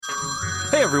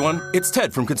Hey everyone, it's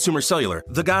Ted from Consumer Cellular,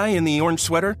 the guy in the orange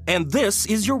sweater, and this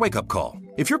is your wake-up call.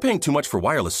 If you're paying too much for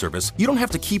wireless service, you don't have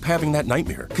to keep having that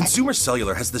nightmare. Consumer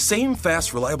Cellular has the same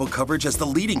fast, reliable coverage as the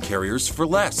leading carriers for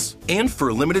less. And for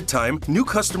a limited time, new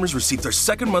customers receive their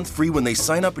second month free when they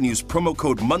sign up and use promo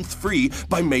code MONTHFREE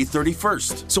by May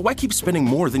 31st. So why keep spending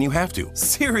more than you have to?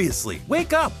 Seriously,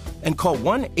 wake up and call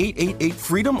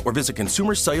 1-888-FREEDOM or visit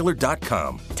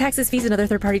consumercellular.com. Taxes, fees, and other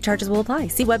third-party charges will apply.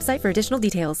 See website for additional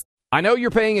details. I know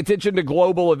you're paying attention to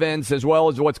global events as well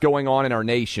as what's going on in our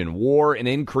nation. War and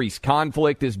increased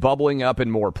conflict is bubbling up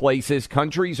in more places.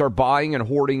 Countries are buying and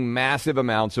hoarding massive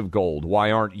amounts of gold.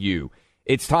 Why aren't you?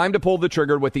 It's time to pull the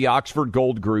trigger with the Oxford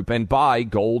Gold Group and buy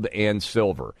gold and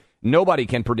silver. Nobody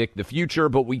can predict the future,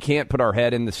 but we can't put our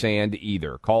head in the sand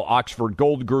either. Call Oxford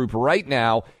Gold Group right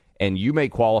now, and you may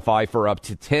qualify for up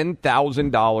to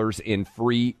 $10,000 in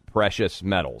free precious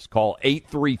metals. Call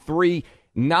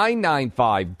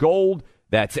 833-995-GOLD.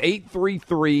 That's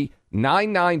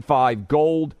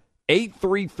 833-995-GOLD,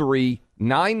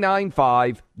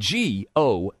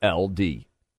 833-995-GOLD.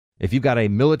 If you've got a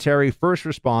military, first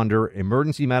responder,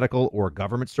 emergency medical, or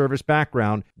government service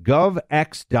background,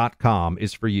 GovX.com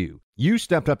is for you. You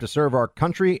stepped up to serve our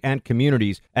country and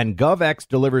communities, and GovX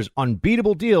delivers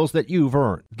unbeatable deals that you've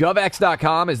earned.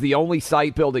 GovX.com is the only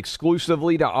site built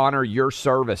exclusively to honor your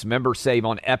service. Members save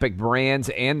on epic brands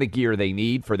and the gear they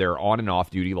need for their on- and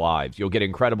off-duty lives. You'll get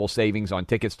incredible savings on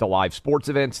tickets to live sports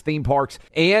events, theme parks,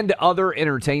 and other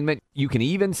entertainment. You can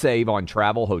even save on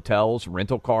travel, hotels,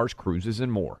 rental cars, cruises,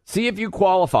 and more. See if you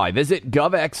qualify. Visit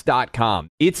GovX.com.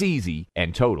 It's easy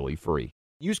and totally free.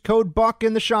 Use code BUCK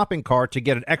in the shopping cart to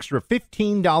get an extra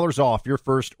 $15 off your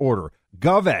first order.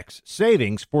 GovX,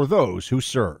 savings for those who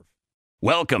serve.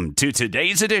 Welcome to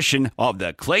today's edition of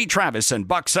the Clay Travis and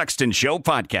Buck Sexton Show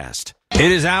podcast.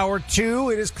 It is hour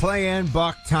 2. It is Clay and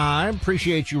Buck time.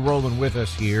 Appreciate you rolling with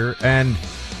us here. And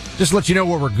just to let you know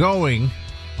where we're going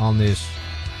on this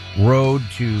road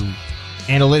to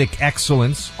analytic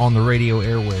excellence on the radio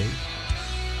airwaves.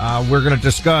 We're going to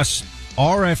discuss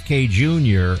RFK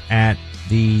Jr. at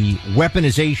the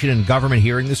weaponization in government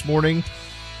hearing this morning.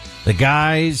 The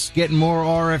guy's getting more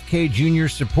RFK Jr.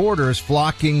 supporters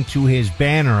flocking to his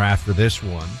banner after this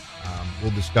one.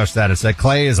 We'll discuss that. It's that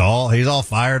Clay he's all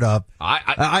fired up.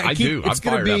 I do. I'm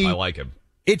fired up. I like him.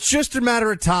 It's just a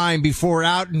matter of time before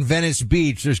out in Venice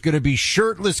Beach, there's going to be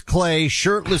shirtless Clay,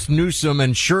 shirtless Newsom,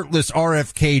 and shirtless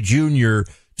RFK Jr.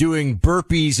 doing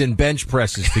burpees and bench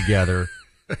presses together.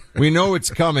 We know it's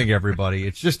coming, everybody.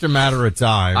 It's just a matter of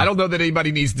time. I don't know that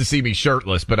anybody needs to see me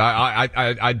shirtless, but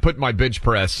I'd put my bench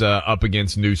press up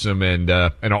against Newsom and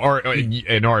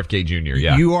RFK Jr.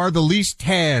 Yeah, you are the least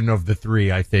tan of the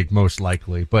three, I think, most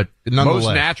likely, but nonetheless,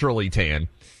 most naturally tan.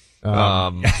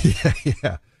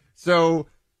 Yeah. So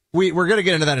we're going to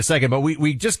get into that in a second, but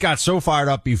we just got so fired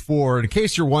up before. In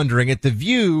case you're wondering, at The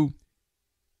View,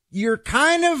 you're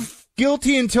kind of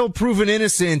guilty until proven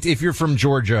innocent if you're from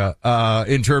Georgia,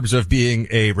 in terms of being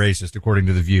a racist, according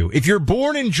to The View. If you're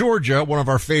born in Georgia, one of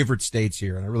our favorite states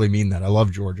here, and I really mean that. I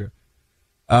love Georgia.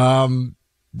 The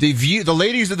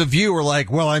ladies of The View were like,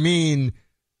 well, I mean,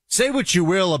 say what you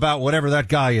will about whatever that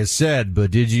guy has said, but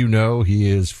did you know he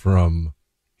is from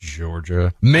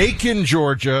Georgia? Macon,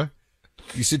 Georgia.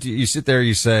 You sit there,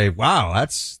 you say, wow,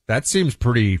 that seems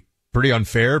pretty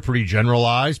unfair, pretty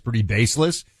generalized, pretty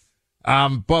baseless.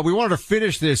 But we wanted to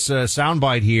finish this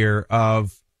soundbite here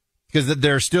because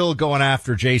they're still going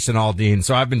after Jason Aldean.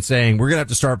 So I've been saying we're going to have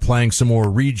to start playing some more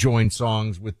rejoin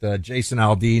songs with Jason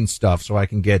Aldean stuff so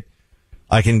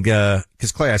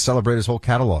because Clay, I celebrate his whole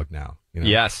catalog now. You know,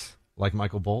 yes. Like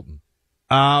Michael Bolton.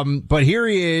 But here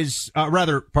he is,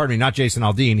 pardon me, not Jason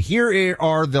Aldean. Here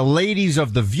are the ladies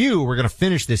of The View. We're going to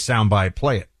finish this soundbite,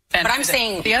 play it. But I'm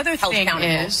saying the other thing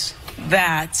is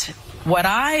that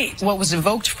what was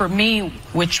evoked for me,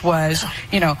 which was,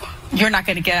 you're not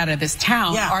going to get out of this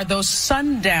town, are those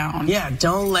sundown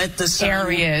don't let the sun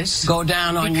areas go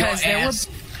down on your ass.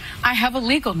 I have a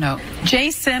legal note.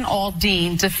 Jason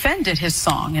Aldean defended his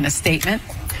song in a statement,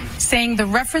 saying the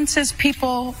references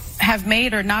people have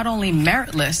made are not only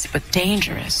meritless, but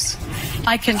dangerous.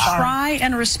 I can try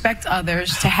and respect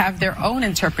others to have their own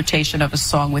interpretation of a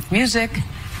song with music.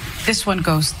 This one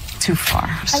goes too far.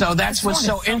 So that's what's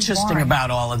so interesting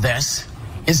about all of this,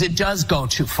 is it does go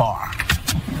too far.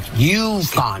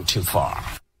 You've gone too far.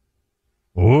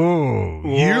 Oh,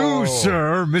 you,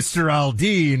 sir, Mr.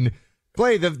 Aldean.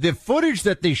 Clay, the footage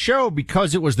that they show,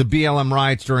 because it was the BLM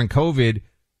riots during COVID,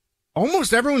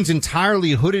 almost everyone's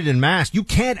entirely hooded and masked. You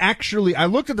can't actually, I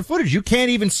looked at the footage, you can't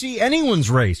even see anyone's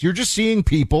race. You're just seeing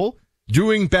people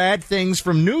doing bad things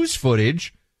from news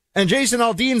footage. And Jason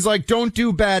Aldean's like, don't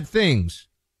do bad things.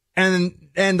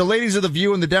 and the ladies of The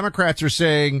View and the Democrats are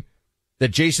saying that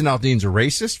Jason Aldean's a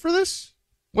racist for this?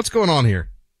 What's going on here?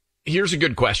 Here's a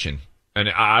good question, and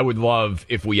I would love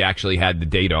if we actually had the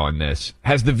data on this.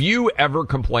 Has The View ever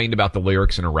complained about the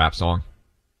lyrics in a rap song?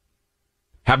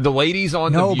 Have the ladies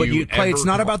on The View Clay, it's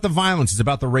not about the violence. It's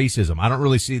about the racism. I don't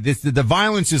really see this. The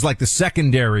violence is like the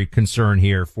secondary concern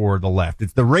here for the left.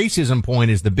 It's the racism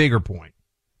point is the bigger point.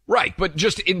 Right, but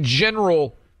just in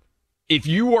general, if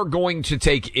you are going to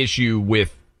take issue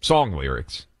with song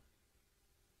lyrics,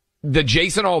 the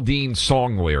Jason Aldean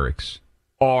song lyrics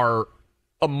are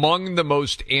among the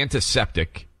most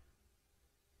antiseptic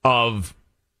of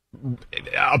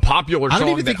a popular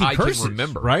song that I can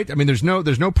remember. Right? I mean, there's no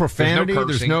profanity.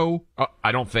 There's no.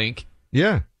 I don't think.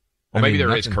 Yeah. Well, maybe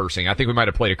there is cursing. I think we might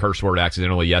have played a curse word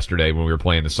accidentally yesterday when we were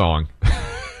playing the song.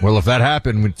 Well, if that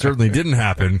happened, it certainly didn't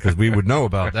happen because we would know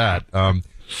about that.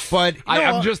 But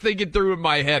I'm just thinking through in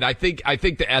my head. I think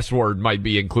the S word might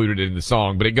be included in the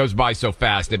song, but it goes by so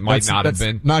fast it might not have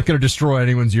been. Not going to destroy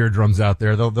anyone's eardrums out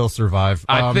there. They'll survive.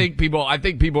 I think people are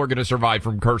going to survive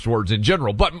from curse words in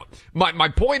general. But my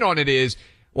point on it is,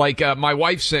 like, my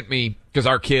wife sent me, because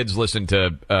our kids listen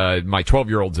to my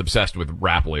 12-year-old's obsessed with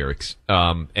rap lyrics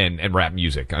and rap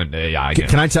music. Can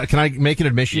I make an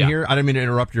admission here? I didn't mean to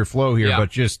interrupt your flow here, but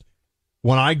just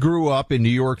when I grew up in New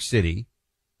York City.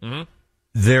 Mm-hmm.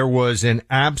 There was an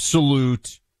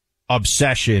absolute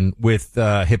obsession with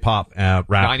hip-hop, rap,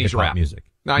 90s hip-hop rap music.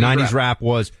 90s rap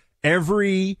was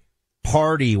every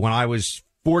party when I was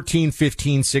 14,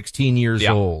 15, 16 years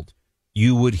old.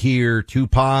 You would hear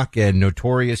Tupac and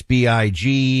Notorious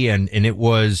B.I.G. and it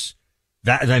was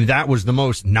that was the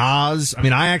most Nas. I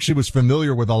mean, I actually was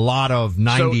familiar with a lot of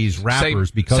 90s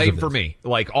rappers because of this. Same for me.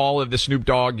 Like all of the Snoop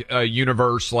Dogg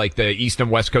universe, like the East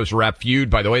and West Coast rap feud.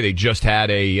 By the way, they just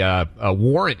had a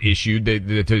warrant issued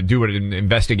to do an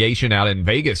investigation out in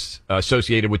Vegas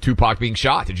associated with Tupac being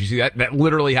shot. Did you see that? That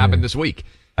literally happened this week.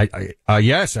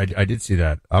 Yes, I did see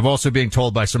that. I'm also being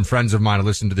told by some friends of mine who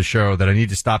listen to the show that I need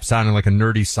to stop sounding like a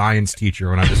nerdy science teacher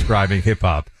when I'm describing hip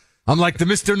hop. I'm like the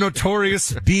Mr.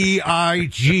 Notorious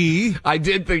B.I.G. I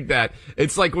did think that.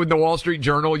 It's like when the Wall Street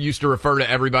Journal used to refer to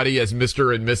everybody as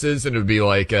Mr. and Mrs. and it would be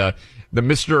like, the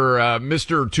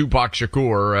Mr. Tupac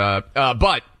Shakur.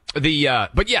 But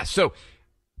yeah, so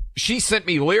she sent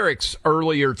me lyrics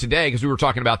earlier today because we were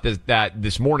talking about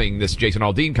this morning, this Jason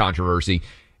Aldean controversy.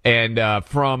 And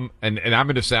I'm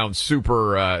going to sound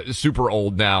super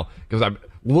old now because I'm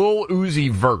Lil Uzi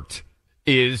Vert.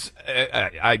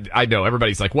 I know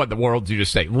everybody's like, what in the world did you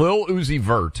just say? Lil Uzi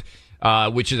Vert,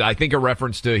 which is, I think, a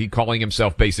reference to he calling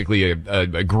himself basically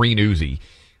a green Uzi,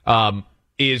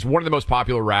 is one of the most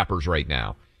popular rappers right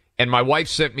now. And my wife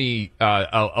sent me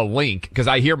a link because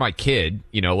I hear my kid,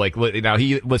 now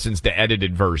he listens to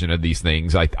edited version of these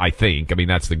things. I think, I mean,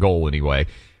 that's the goal anyway.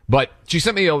 But she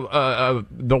sent me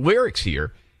the lyrics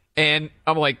here. And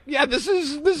I'm like, yeah, this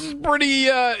is pretty,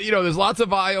 there's lots of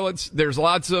violence. There's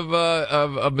lots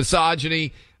of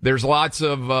misogyny. There's lots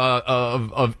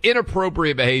of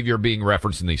inappropriate behavior being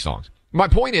referenced in these songs. My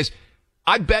point is,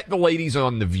 I bet the ladies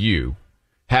on The View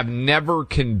have never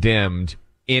condemned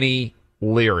any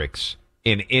lyrics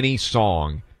in any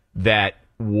song that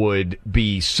would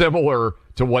be similar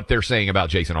to what they're saying about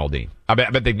Jason Aldean. I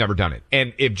bet they've never done it.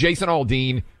 And if Jason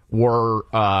Aldean were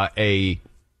not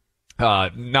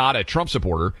a Trump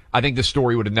supporter, I think this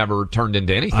story would have never turned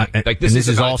into anything. This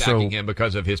is also attacking him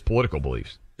because of his political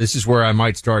beliefs. This is where I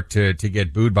might start to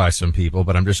get booed by some people,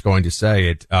 but I'm just going to say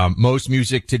it. Most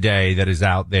music today that is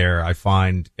out there, I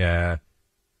find, let's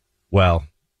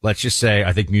just say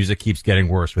I think music keeps getting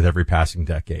worse with every passing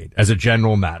decade as a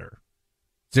general matter.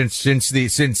 Since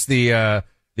the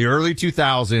early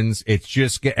 2000s, it's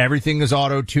just everything is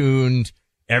auto-tuned,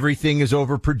 everything is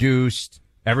overproduced.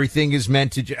 Everything is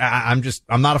meant to, I'm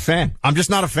not a fan. I'm just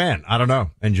not a fan. I don't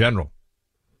know, in general.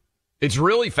 It's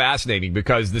really fascinating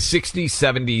because the 60s,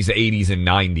 70s, 80s, and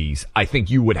 90s, I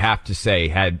think you would have to say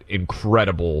had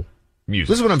incredible music.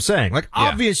 This is what I'm saying.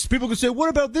 Obvious, people could say, what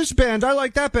about this band? I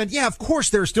like that band. Yeah, of course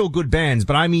there are still good bands,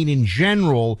 but I mean, in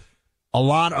general, a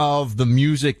lot of the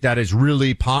music that is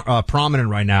really prominent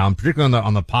right now, and particularly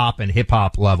on the pop and hip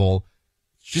hop level,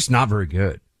 it's just not very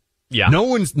good. Yeah. No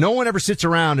one ever sits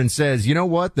around and says, you know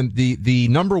what, the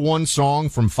number one song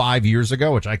from 5 years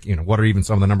ago, which what are even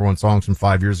some of the number one songs from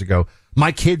 5 years ago?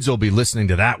 My kids will be listening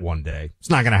to that one day. It's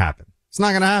not going to happen. It's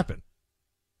not going to happen.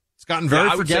 It's gotten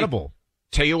very forgettable.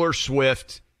 Taylor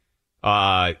Swift.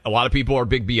 A lot of people are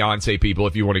big Beyonce people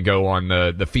if you want to go on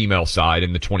the female side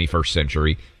in the 21st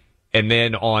century. And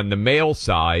then on the male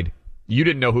side, You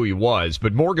didn't know who he was,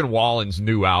 but Morgan Wallen's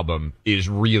new album is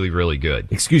really, really good.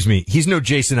 Excuse me, he's no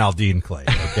Jason Aldean, Clay.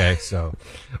 Okay, so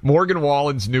Morgan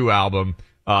Wallen's new album,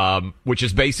 which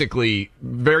is basically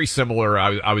very similar.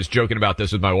 I was joking about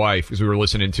this with my wife because we were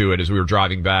listening to it as we were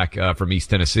driving back from East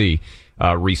Tennessee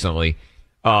recently.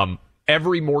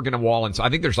 Every Morgan Wallen, I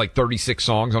think there's like 36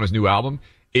 songs on his new album.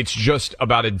 It's just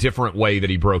about a different way that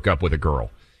he broke up with a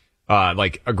girl.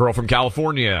 Like a girl from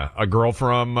California,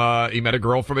 he met a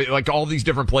girl from like all these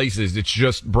different places. It's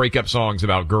just breakup songs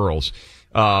about girls.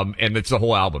 And it's the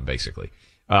whole album basically.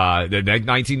 The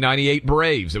 1998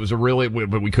 Braves, it was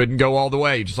but we couldn't go all the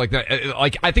way. Just like that.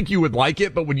 Like, I think you would like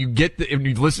it, but when you when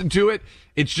you listen to it,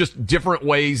 it's just different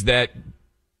ways that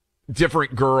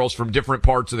different girls from different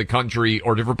parts of the country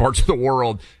or different parts of the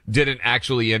world didn't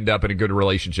actually end up in a good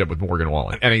relationship with Morgan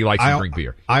Wallen, and he likes to drink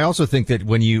beer. I also think that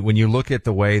when you look at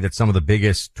the way that some of the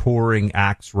biggest touring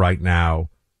acts right now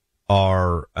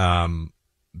are from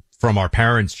our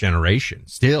parents' generation,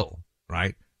 still,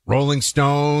 right? Rolling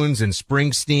Stones and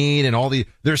Springsteen and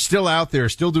they're still out there,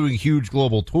 still doing huge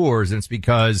global tours, and it's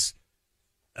because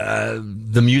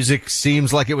the music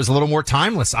seems like it was a little more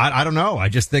timeless. I don't know. I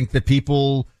just think that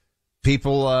people. Do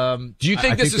you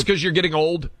think this is because you're getting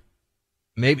old?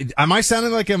 Maybe. Am I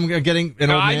sounding like I'm getting an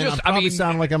old man? I'm probably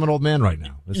sounding like I'm an old man right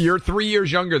now. You're 3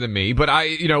 years younger than me, but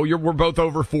we're both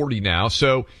over 40 now.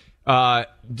 So,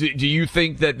 do you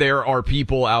think that there are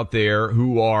people out there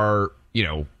who are,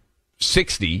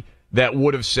 60 that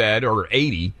would have said, or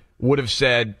 80 would have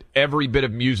said every bit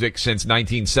of music since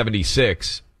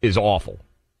 1976 is awful?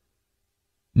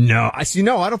 No,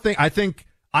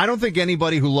 I don't think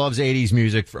anybody who loves 80s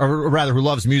music, or rather who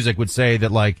loves music, would say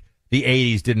that like the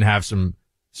 80s didn't have some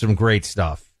great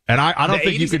stuff. And I don't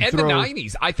think you could throw the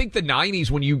 90s. I think the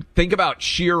 90s, when you think about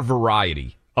sheer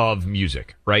variety of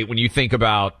music, right? When you think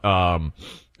about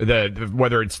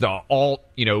whether it's the alt,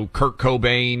 Kurt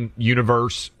Cobain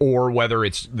universe, or whether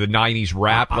it's the 90s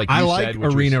rap, like you said. I like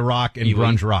arena rock and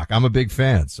grunge rock. I'm a big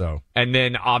fan, so. And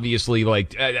then obviously,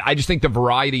 I just think the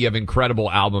variety of incredible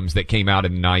albums that came out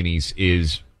in the 90s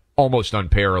is almost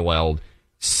unparalleled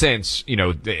since,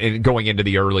 going into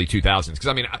the early 2000s.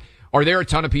 Because, are there a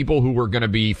ton of people who were going to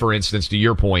be, for instance, to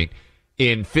your point,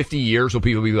 in 50 years, will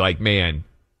people be like, man,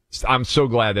 I'm so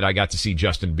glad that I got to see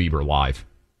Justin Bieber live?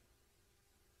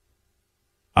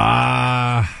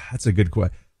 That's a good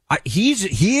question.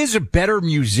 He is a better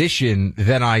musician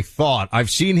than I thought. I've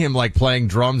seen him playing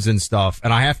drums and stuff,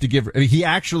 and I have to he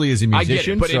actually is a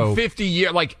musician. I get it, but in 50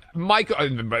 years, Michael,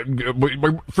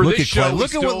 for this show,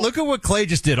 look at what Clay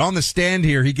just did on the stand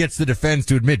here. He gets the defense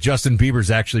to admit Justin Bieber's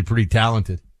actually pretty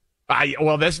talented.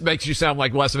 Well, this makes you sound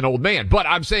like less of an old man, but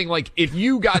I'm saying if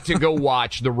you got to go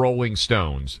watch the Rolling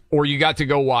Stones, or you got to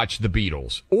go watch the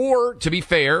Beatles, or to be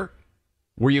fair,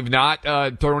 where you've not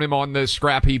thrown him on the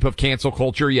scrap heap of cancel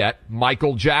culture yet,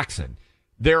 Michael Jackson.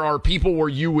 There are people where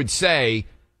you would say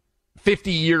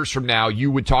 50 years from now, you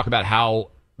would talk about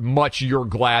how much you're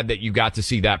glad that you got to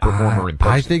see that performer in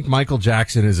person. I think Michael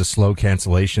Jackson is a slow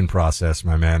cancellation process,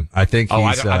 my man. I think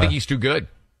I think he's too good.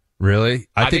 Really?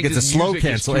 I think it's a slow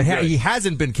cancel. He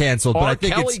hasn't been canceled, but I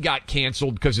think Kelly got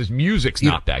canceled because his music's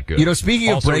not that good. Speaking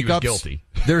of also, breakups, he was guilty.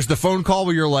 There's the phone call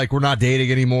where you're like, we're not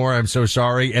dating anymore. I'm so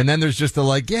sorry. And then there's just the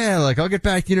I'll get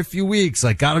back to you in a few weeks.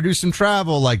 Gotta do some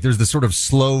travel. There's the sort of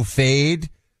slow fade.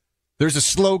 There's a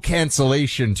slow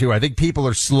cancellation too. I think people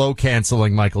are slow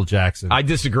canceling Michael Jackson. I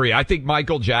disagree. I think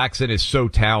Michael Jackson is so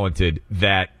talented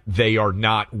that they are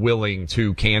not willing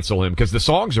to cancel him because the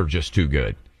songs are just too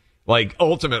good.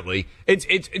 Ultimately,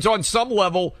 it's on some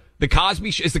level.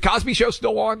 Is the Cosby Show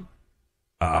still on?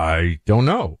 I don't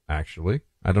know, actually.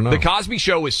 I don't know. The Cosby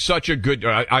Show is such a good,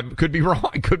 I could be wrong.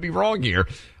 I could be wrong here.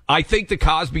 I think the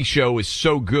Cosby Show is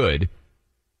so good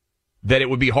that it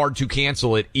would be hard to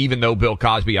cancel it, even though Bill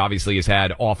Cosby obviously has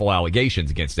had awful allegations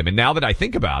against him. And now that I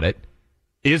think about it,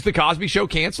 is the Cosby Show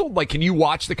canceled? Can you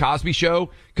watch the Cosby Show?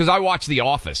 Because I watch The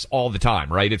Office all the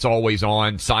time, right? It's always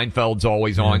on. Seinfeld's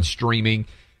always on streaming.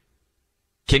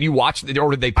 Can you watch it,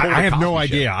 or did they pull the I have Cosby no Show?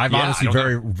 idea. I've honestly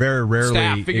very, very rarely.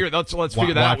 Let's figure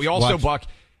that out. We also, Buck,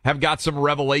 have got some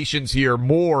revelations here.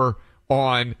 More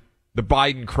on the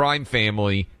Biden crime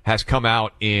family has come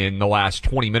out in the last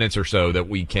 20 minutes or so that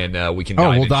we can dive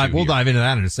into. We'll dive into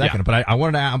that in a second. Yeah. But I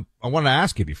wanted to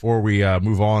ask you before we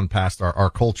move on past our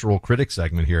cultural critic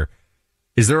segment here.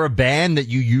 Is there a band that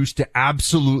you used to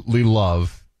absolutely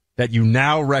love that you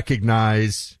now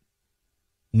recognize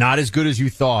not as good as you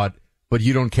thought, but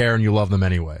you don't care and you love them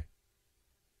anyway?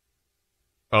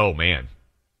 Oh, man.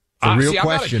 It's a real I'm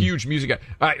question. not a huge music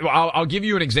guy. I'll give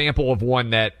you an example of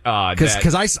one that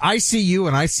because I see you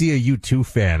and I see a U2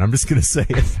 fan. I'm just gonna say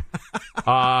it.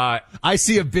 I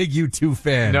see a big U2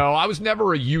 fan. No, I was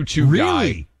never a U2 guy.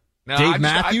 Really? No, Dave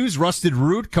Matthews, Rusted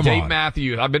Root. Come on, Dave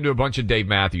Matthews. I've been to a bunch of Dave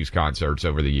Matthews concerts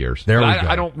over the years. There we go.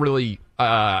 I don't really.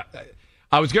 I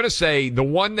was gonna say the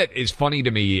one that is funny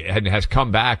to me and has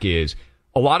come back is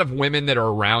a lot of women that are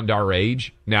around our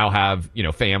age now have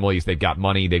families. They've got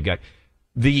money. They've got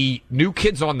the New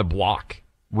Kids on the Block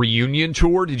reunion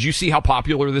tour. Did you see how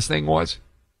popular this thing was?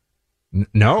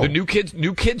 No. The New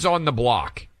Kids on the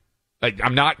Block.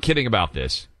 I'm not kidding about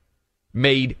this.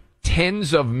 Made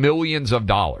tens of millions of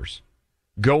dollars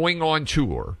going on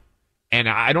tour. And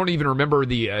I don't even remember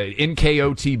the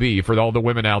NKOTB for all the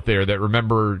women out there that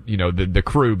remember, the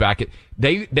crew back at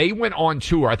they went on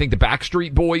tour. I think the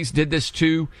Backstreet Boys did this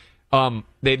too.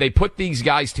 They put these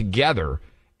guys together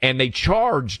and they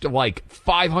charged like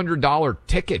 $500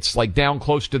 tickets, like down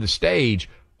close to the stage.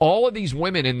 All of these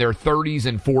women in their 30s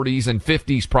and 40s and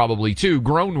 50s probably too,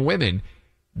 grown women,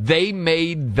 they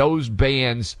made those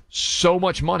bands so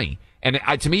much money. And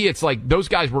to me, it's like those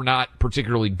guys were not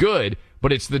particularly good,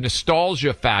 but it's the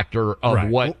nostalgia factor of right.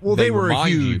 what well, they were a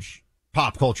huge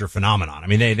pop culture phenomenon. I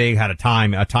mean, they had a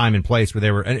time and place where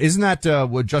they were. And isn't that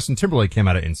what Justin Timberlake came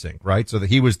out of NSYNC, right? So that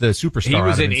he was the superstar. He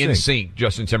was in NSYNC.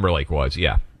 Justin Timberlake was,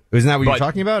 yeah. Isn't that what you're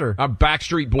talking about? Or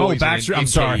Backstreet Boys? Oh, Backstreet. I'm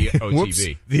sorry. Whoops.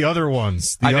 The other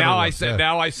ones. Now I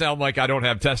sound like I don't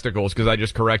have testicles because I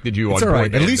just corrected you on. All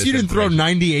right. At least you didn't throw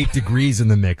 98 Degrees in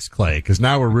the mix, Clay. Because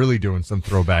now we're really doing some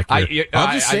throwback here.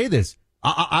 I'll just say this.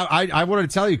 I wanted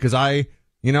to tell you because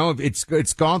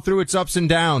it's gone through its ups and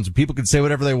downs. People can say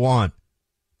whatever they want,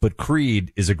 but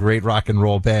Creed is a great rock and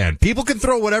roll band. People can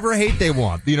throw whatever hate they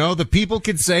want. The people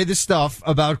can say the stuff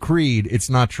about Creed. It's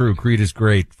not true. Creed is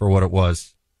great for what it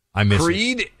was. I miss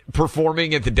Creed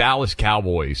performing at the Dallas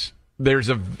Cowboys.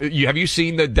 Have you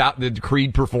seen the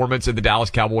Creed performance at the Dallas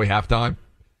Cowboy halftime?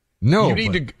 No. You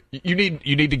need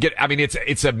to get. I mean,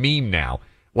 it's a meme now.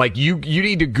 Like you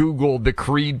need to Google the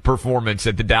Creed performance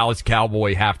at the Dallas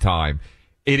Cowboy halftime.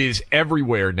 It is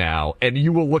everywhere now, and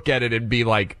you will look at it and be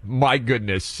like, "My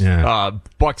goodness,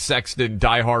 Buck Sexton,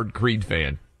 diehard Creed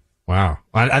fan." Wow.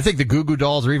 I think the Goo Goo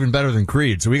Dolls are even better than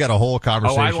Creed, so we got a whole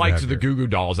conversation. Oh, I liked the Goo Goo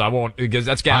Dolls. I won't, because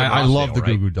that's Gavin I love the right?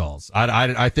 Goo Goo Dolls.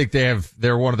 I think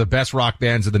they're one of the best rock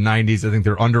bands of the 90s. I think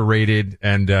they're underrated,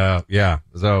 and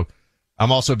so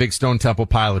I'm also a big Stone Temple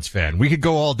Pilots fan. We could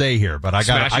go all day here, but I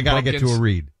gotta get to a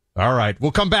read. All right.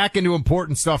 We'll come back into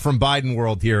important stuff from Biden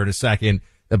world here in a second.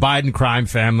 The Biden crime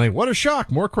family. What a shock.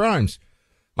 More crimes.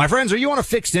 My friends, are you on a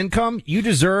fixed income? You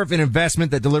deserve an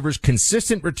investment that delivers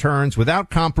consistent returns without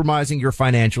compromising your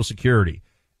financial security.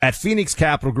 At Phoenix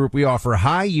Capital Group, we offer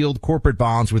high-yield corporate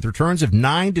bonds with returns of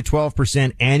 9 to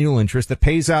 12% annual interest that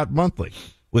pays out monthly.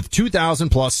 With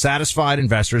 2,000-plus satisfied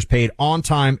investors paid on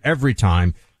time every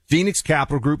time, Phoenix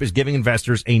Capital Group is giving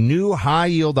investors a new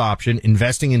high-yield option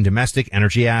investing in domestic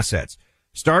energy assets.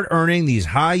 Start earning these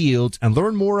high yields and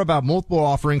learn more about multiple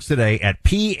offerings today at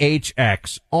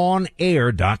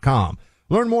phxonair.com.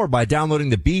 Learn more by downloading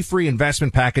the Be Free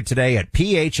investment packet today at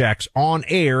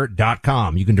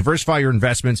phxonair.com. You can diversify your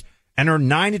investments and earn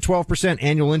 9 to 12%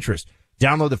 annual interest.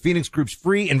 Download the Phoenix Group's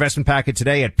free investment packet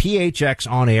today at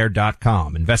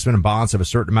phxonair.com. Investment in bonds have a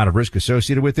certain amount of risk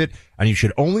associated with it, and you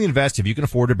should only invest if you can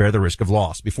afford to bear the risk of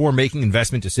loss. Before making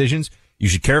investment decisions, you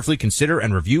should carefully consider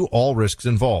and review all risks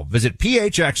involved. Visit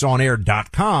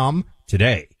phxonair.com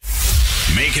today.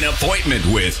 Make an appointment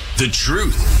with the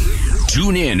truth.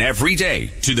 Tune in every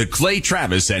day to the Clay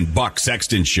Travis and Buck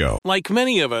Sexton Show. Like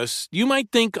many of us, you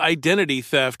might think identity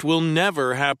theft will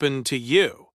never happen to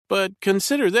you. But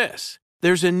consider this.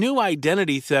 There's a new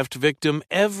identity theft victim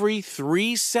every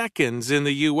 3 seconds in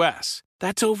the U.S.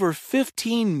 That's over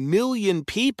 15 million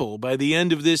people by the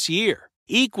end of this year,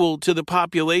 equal to the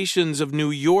populations of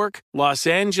New York, Los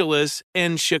Angeles,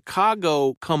 and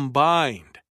Chicago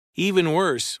combined. Even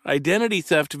worse, identity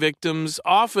theft victims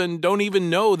often don't even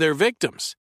know they're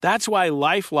victims. That's why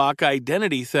LifeLock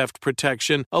Identity Theft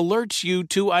Protection alerts you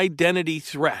to identity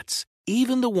threats,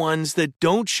 even the ones that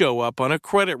don't show up on a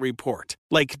credit report,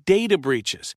 like data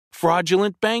breaches,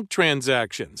 fraudulent bank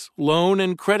transactions, loan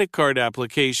and credit card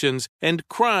applications, and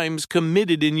crimes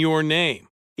committed in your name.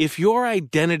 If your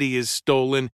identity is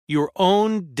stolen, your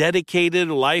own dedicated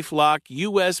LifeLock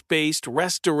U.S.-based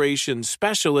restoration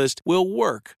specialist will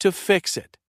work to fix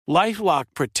it. LifeLock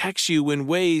protects you in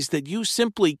ways that you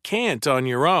simply can't on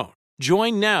your own.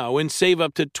 Join now and save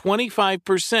up to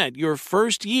 25% your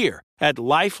first year at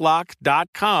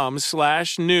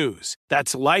LifeLock.com/news.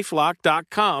 That's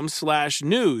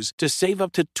LifeLock.com/news to save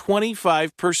up to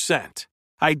 25%.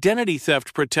 Identity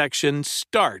theft protection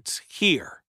starts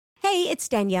here. Hey, it's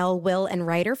Danielle, Will, and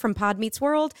Ryder from Pod Meets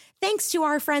World. Thanks to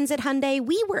our friends at Hyundai,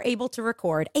 we were able to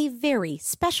record a very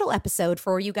special episode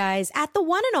for you guys at the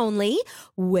one and only,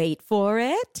 wait for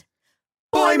it,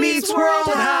 Boy Meets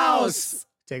World House!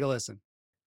 Take a listen.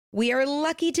 We are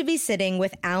lucky to be sitting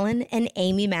with Alan and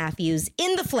Amy Matthews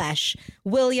in the flesh,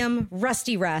 William,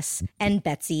 Rusty Russ, and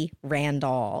Betsy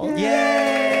Randall.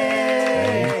 Yay!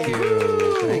 Thank you.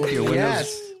 Thank you.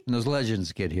 Yes. When those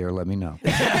legends get here, let me know.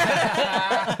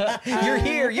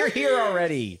 You're here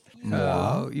already. We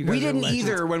didn't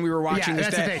either when we were watching this.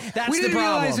 That's we the didn't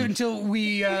problem. realize it until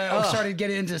we started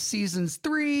getting into seasons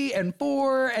 3 and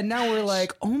 4, and now we're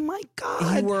like, oh my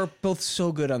God. You were both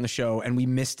so good on the show, and we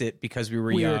missed it because we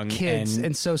were young. We were kids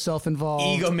and so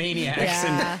self-involved. Egomaniacs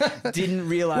and didn't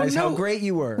realize how great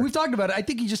you were. We've talked about it. I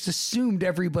think you just assumed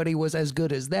everybody was as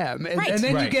good as them. And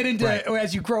then you get into,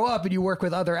 as you grow up and you work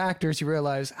with other actors, you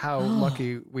realize how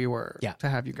lucky we were to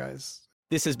have you guys.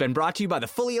 This has been brought to you by the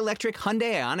fully electric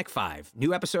Hyundai Ioniq 5.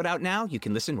 New episode out now. You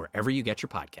can listen wherever you get your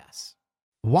podcasts.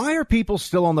 Why are people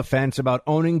still on the fence about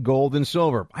owning gold and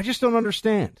silver? I just don't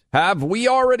understand. Have we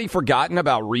already forgotten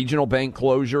about regional bank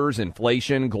closures,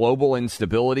 inflation, global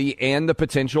instability, and the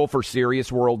potential for serious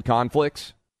world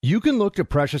conflicts? You can look to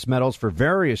precious metals for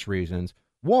various reasons.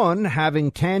 1,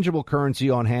 having tangible currency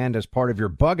on hand as part of your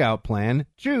bug-out plan.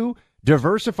 2,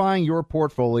 diversifying your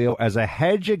portfolio as a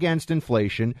hedge against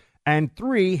inflation. And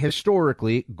 3,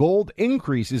 historically, gold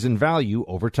increases in value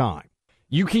over time.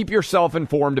 You keep yourself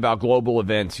informed about global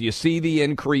events. You see the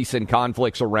increase in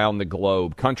conflicts around the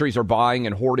globe. Countries are buying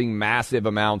and hoarding massive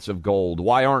amounts of gold.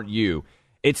 Why aren't you?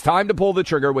 It's time to pull the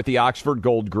trigger with the Oxford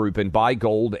Gold Group and buy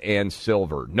gold and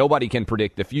silver. Nobody can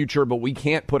predict the future, but we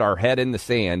can't put our head in the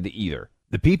sand either.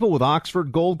 The people with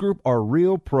Oxford Gold Group are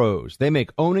real pros. They make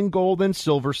owning gold and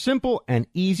silver simple and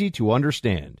easy to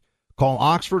understand. Call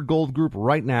Oxford Gold Group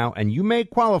right now, and you may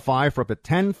qualify for up to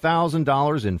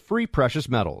 $10,000 in free precious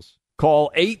metals.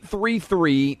 Call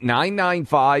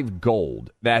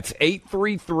 833-995-GOLD. That's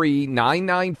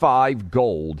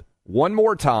 833-995-GOLD. One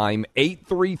more time,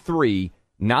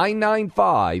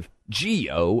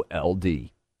 833-995-GOLD.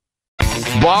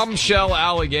 Bombshell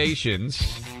allegations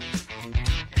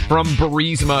from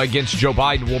Burisma against Joe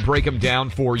Biden. We'll break them down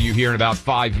for you here in about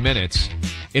 5 minutes.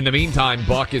 In the meantime,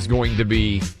 Buck is going to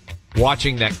be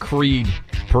watching that Creed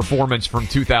performance from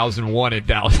 2001 at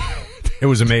Dallas. It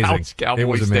was amazing. Dallas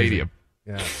Cowboy Stadium.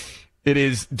 Yeah. It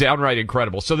is downright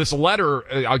incredible. So this letter,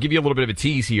 I'll give you a little bit of a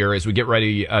tease here as we get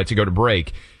ready to go to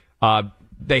break.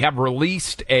 They have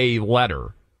released a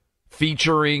letter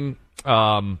featuring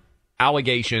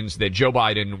allegations that Joe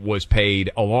Biden was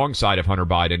paid alongside of Hunter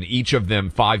Biden, each of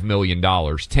them $5 million,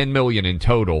 $10 million in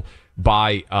total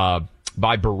by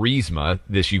Burisma,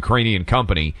 this Ukrainian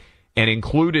company. And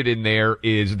included in there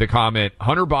is the comment,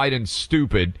 Hunter Biden's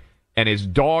stupid and his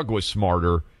dog was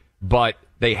smarter, but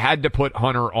they had to put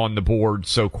Hunter on the board,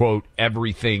 so, quote,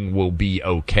 everything will be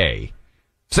okay.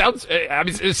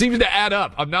 It seems to add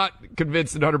up. I'm not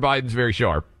convinced that Hunter Biden's very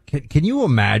sharp. Can you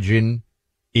imagine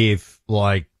if,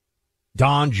 like,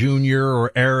 Don Jr.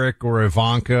 or Eric or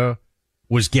Ivanka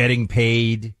was getting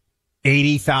paid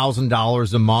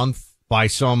 $80,000 a month by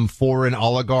some foreign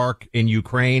oligarch in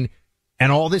Ukraine, and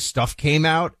all this stuff came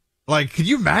out? Like, could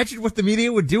you imagine what the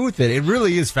media would do with it? It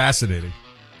really is fascinating.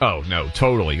 Oh, no,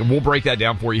 totally. And we'll break that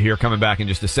down for you here coming back in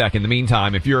just a second. In the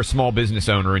meantime, if you're a small business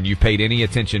owner and you've paid any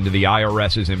attention to the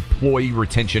IRS's Employee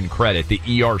Retention Credit, the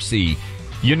ERC,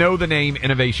 you know the name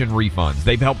Innovation Refunds.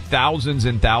 They've helped thousands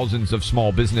and thousands of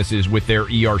small businesses with their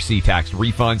ERC tax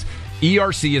refunds.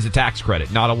 ERC is a tax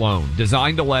credit, not a loan,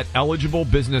 designed to let eligible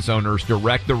business owners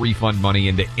direct the refund money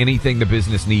into anything the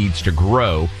business needs to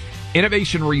grow.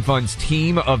 Innovation Refund's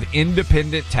team of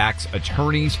independent tax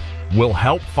attorneys will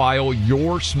help file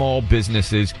your small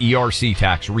business's ERC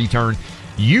tax return.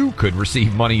 You could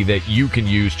receive money that you can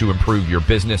use to improve your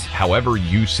business however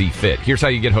you see fit. Here's how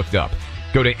you get hooked up.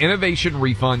 Go to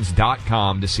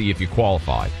innovationrefunds.com to see if you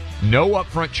qualify. No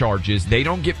upfront charges. They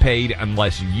don't get paid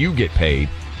unless you get paid.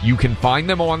 You can find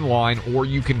them online or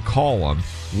you can call them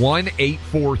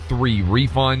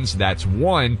 1-843-REFUNDS. That's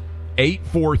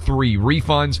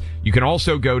 1-843-REFUNDS. You can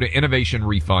also go to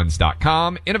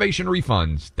innovationrefunds.com,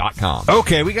 innovationrefunds.com.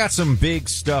 Okay, we got some big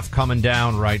stuff coming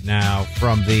down right now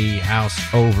from the House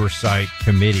Oversight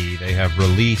Committee. They have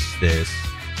released this.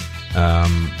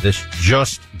 This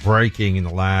just breaking in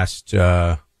the last,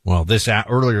 earlier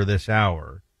this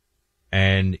hour.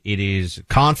 And it is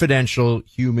confidential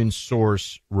human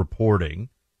source reporting.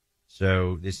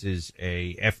 So this is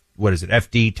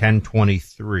FD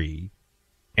 1023.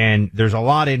 And there's a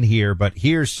lot in here, but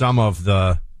here's some of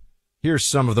the Here's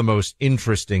some of the most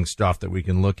interesting stuff that we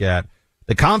can look at.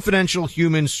 The confidential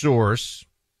human source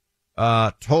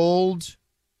told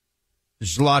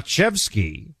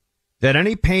Zlochevsky that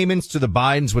any payments to the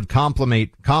Bidens would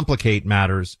complicate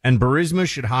matters, and Burisma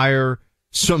should hire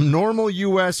some normal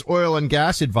U.S. oil and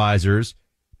gas advisors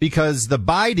because the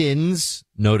Bidens,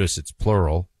 notice it's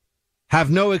plural,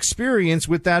 have no experience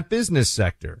with that business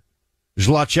sector.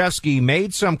 Zlochevsky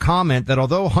made some comment that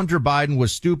although Hunter Biden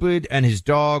was stupid and his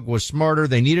dog was smarter,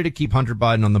 they needed to keep Hunter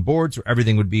Biden on the board so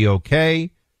everything would be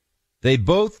okay. They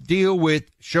both deal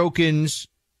with Shokin's.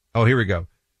 Oh, here we go.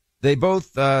 They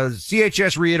both,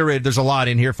 CHS reiterated, there's a lot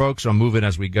in here, folks, so I'm moving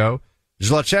as we go.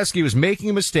 Zlochevsky was making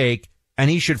a mistake, and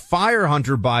he should fire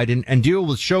Hunter Biden and deal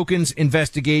with Shokin's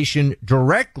investigation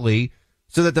directly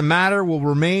so that the matter will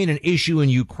remain an issue in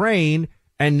Ukraine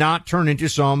and not turn into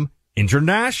some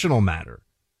international matter.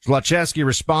 Zlochevsky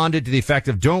responded to the effect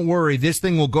of, don't worry, this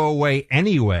thing will go away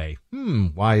anyway.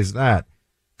 Why is that?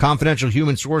 Confidential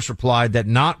human source replied that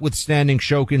notwithstanding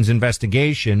Shokin's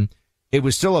investigation, it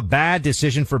was still a bad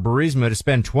decision for Burisma to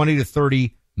spend $20 to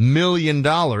 $30 million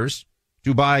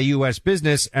to buy a U.S.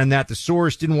 business, and that the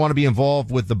source didn't want to be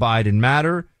involved with the Biden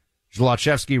matter.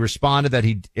 Zlochevsky responded that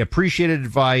he appreciated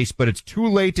advice, but it's too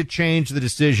late to change the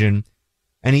decision.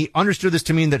 And he understood this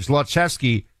to mean that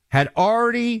Zlochevsky had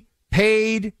already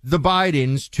paid the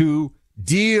Bidens to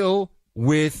deal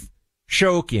with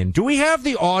Shokin. Do we have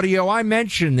the audio? I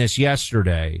mentioned this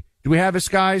yesterday. Do we have this,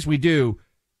 guys? We do.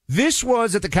 This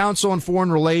was at the Council on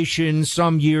Foreign Relations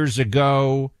some years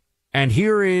ago, and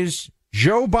here is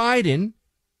Joe Biden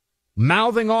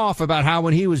mouthing off about how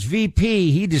when he was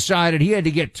VP, he decided he had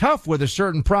to get tough with a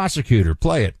certain prosecutor.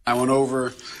 Play it. I went over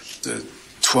the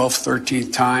 12th,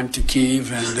 13th time to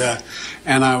Kyiv,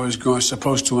 and I was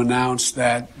supposed to announce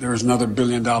that there was another $1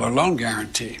 billion loan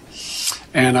guarantee.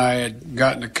 And I had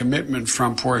gotten a commitment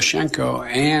from Poroshenko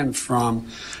and from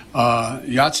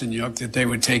Yatsenyuk that they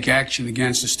would take action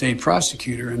against the state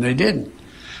prosecutor, and they didn't.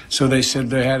 So they said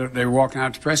they were walking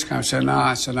out to press conference. I said, no,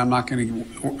 I said, we're not going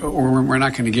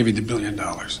to give you the $1 billion.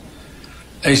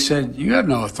 They said, you have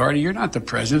no authority. You're not the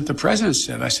president. The president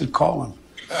said. I said, call him.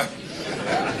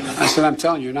 I said, I'm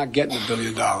telling you, you're not getting the $1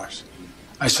 billion.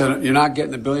 I said, you're not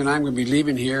getting the $1 billion. I'm going to be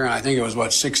leaving here. And I think it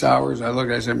was, 6 hours?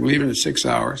 I said, I'm leaving in 6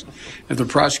 hours. If the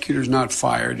prosecutor's not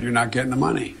fired, you're not getting the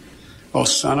money. Oh,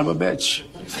 son of a bitch.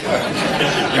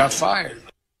 Got fired.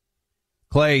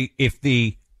 Clay, if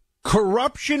the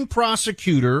corruption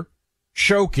prosecutor,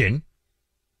 Shokin,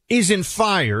 isn't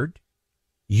fired,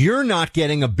 you're not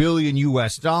getting $1 billion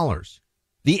US.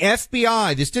 The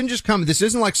FBI, this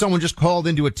isn't like someone just called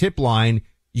into a tip line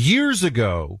years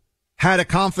ago, had a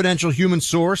confidential human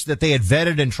source that they had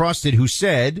vetted and trusted who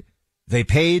said they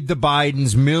paid the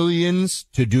Bidens millions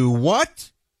to do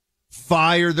what?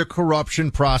 Fire the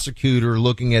corruption prosecutor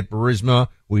looking at Burisma.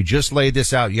 We just laid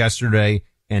this out yesterday,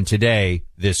 and today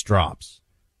this drops.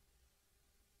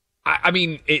 I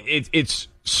mean, it's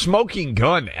smoking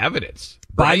gun evidence.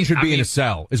 Biden right? should be in a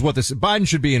cell, is what this. Biden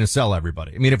should be in a cell,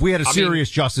 everybody. I mean, if we had a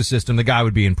serious justice system, the guy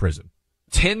would be in prison.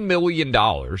 $10 million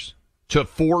to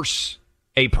force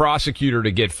a prosecutor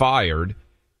to get fired.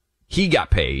 He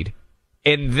got paid.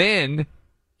 And then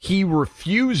he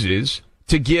refuses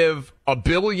to give $1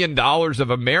 billion of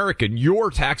American, your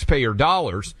taxpayer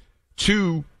dollars,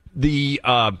 to the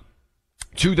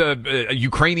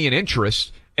Ukrainian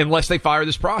interests unless they fire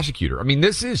this prosecutor. I mean,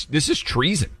 this is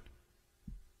treason.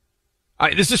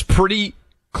 This is pretty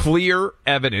clear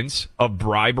evidence of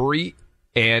bribery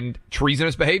and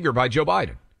treasonous behavior by Joe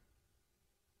Biden.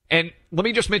 And let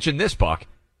me just mention this, Buck.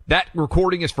 That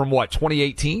recording is from what,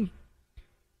 2018?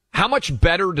 How much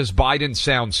better does Biden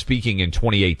sound speaking in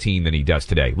 2018 than he does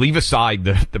today? Leave aside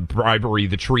the bribery,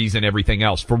 the treason, everything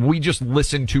else. From we just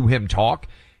listen to him talk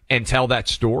and tell that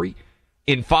story,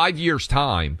 in 5 years'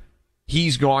 time,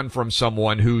 he's gone from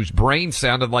someone whose brain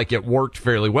sounded like it worked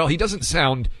fairly well. He doesn't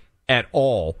sound at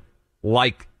all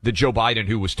like the Joe Biden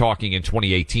who was talking in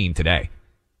 2018 today.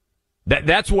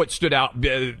 That's what stood out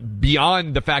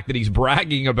beyond the fact that he's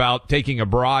bragging about taking a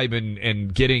bribe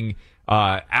and getting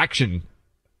action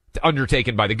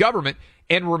undertaken by the government.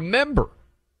 And remember,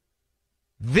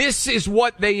 this is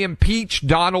what they impeached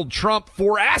Donald Trump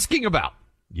for asking about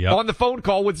on the phone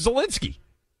call with Zelensky.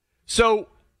 So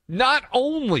not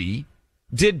only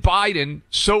did Biden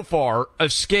so far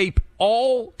escape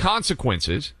all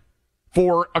consequences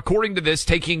for, according to this,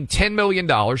 taking $10 million,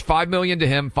 $5 million to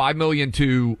him, $5 million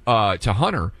to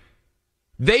Hunter,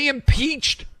 they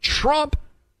impeached Trump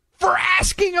for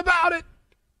asking about it.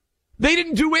 They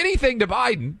didn't do anything to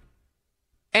Biden,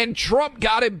 and Trump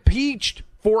got impeached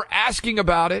for asking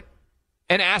about it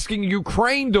and asking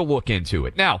Ukraine to look into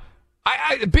it. Now,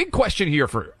 A big question here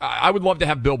I would love to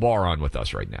have Bill Barr on with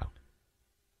us right now.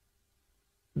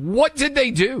 What did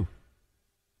they do?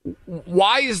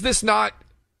 Why is this not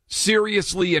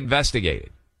seriously investigated?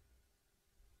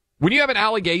 When you have an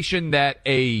allegation that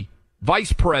a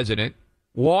vice president,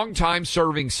 longtime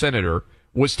serving senator,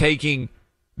 was taking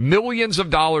millions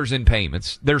of dollars in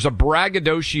payments, there's a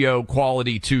braggadocio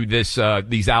quality to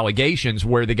these allegations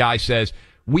where the guy says,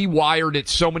 we wired it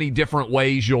so many different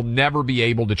ways you'll never be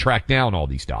able to track down all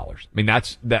these dollars. I mean,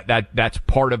 that's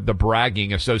part of the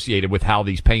bragging associated with how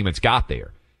these payments got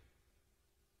there.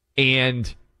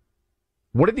 And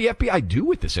what did the FBI do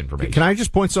with this information? Can I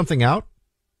just point something out?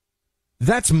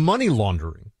 That's money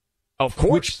laundering. Of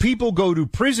course. Which people go to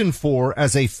prison for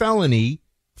as a felony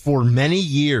for many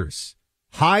years.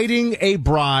 Hiding a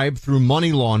bribe through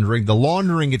money laundering. The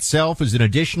laundering itself is an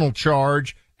additional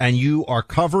charge, and you are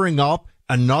covering up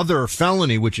another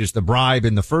felony, which is the bribe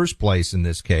in the first place in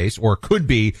this case, or could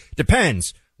be.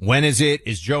 Depends. When is it?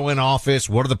 Is Joe in office?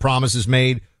 What are the promises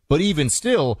made? But even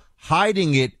still,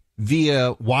 hiding it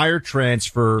via wire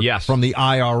transfer from the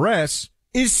IRS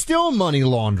is still money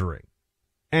laundering.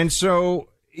 And so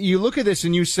you look at this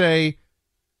and you say,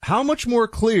 how much more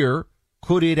clear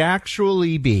could it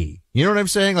actually be? You know what I'm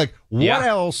saying? Like, what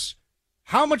else?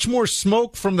 How much more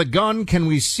smoke from the gun can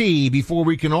we see before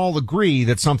we can all agree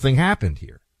that something happened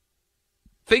here?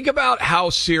 Think about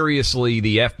how seriously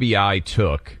the FBI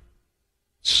took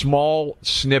small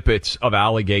snippets of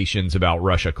allegations about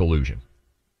Russia collusion,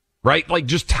 right? Like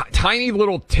just tiny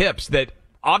little tips that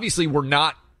obviously were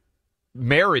not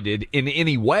merited in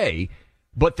any way,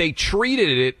 but they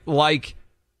treated it like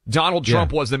Donald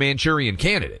Trump was the Manchurian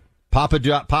candidate.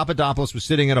 Papadopoulos was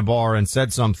sitting at a bar and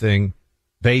said something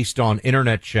based on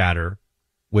internet chatter,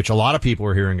 which a lot of people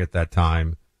were hearing at that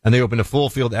time. And they opened a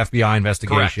full-field FBI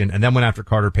investigation. Correct. And then went after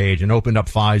Carter Page and opened up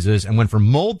FISAs and went for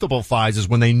multiple FISAs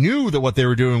when they knew that what they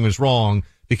were doing was wrong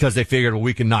because they figured, well,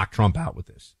 we can knock Trump out with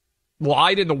this.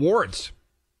 Lied in the warrants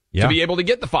to be able to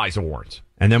get the FISA warrants.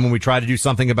 And then when we tried to do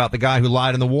something about the guy who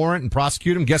lied in the warrant and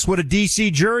prosecute him, guess what a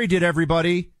D.C. jury did,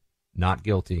 everybody? Not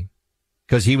guilty.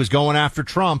 Because he was going after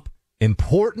Trump.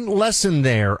 Important lesson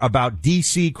there about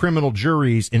D.C. criminal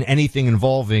juries in anything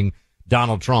involving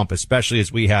Donald Trump, especially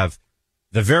as we have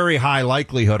the very high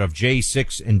likelihood of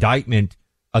J6 indictment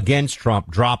against Trump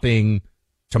dropping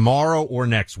tomorrow or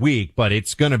next week, but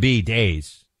it's going to be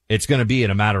days. It's going to be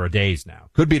in a matter of days now.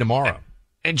 Could be tomorrow.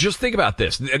 And just think about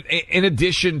this. In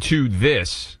addition to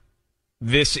this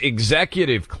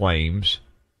executive claims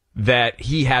that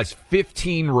he has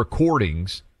 15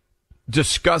 recordings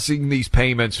discussing these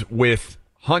payments with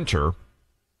Hunter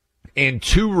and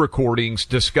 2 recordings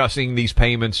discussing these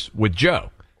payments with Joe.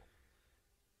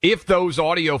 If those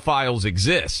audio files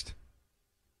exist,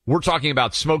 we're talking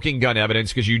about smoking gun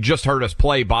evidence because you just heard us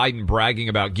play Biden bragging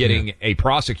about getting a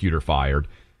prosecutor fired.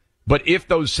 But if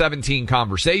those 17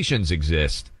 conversations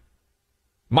exist,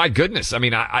 my goodness, I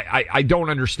mean, I don't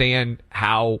understand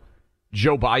how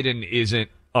Joe Biden isn't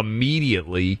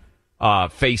immediately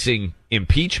facing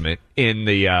impeachment in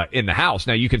the House.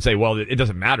 Now you can say, well, it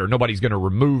doesn't matter. Nobody's going to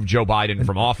remove Joe Biden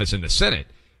from office in the Senate.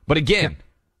 But again,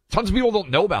 tons of people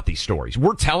don't know about these stories.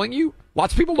 We're telling you,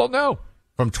 lots of people don't know.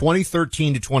 From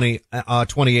 2013 to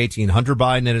 2018, Hunter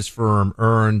Biden and his firm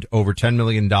earned over $10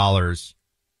 million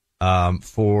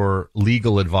for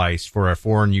legal advice for a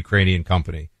foreign Ukrainian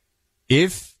company.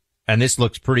 If, and this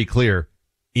looks pretty clear,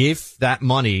 if that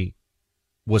money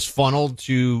was funneled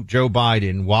to Joe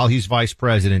Biden while he's vice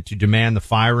president to demand the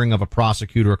firing of a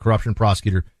prosecutor, a corruption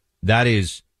prosecutor, that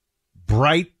is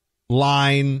bright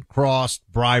line crossed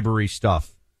bribery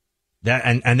stuff. That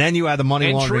and then you add the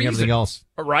money laundering, treason, everything else.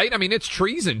 Right? I mean, it's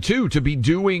treason too to be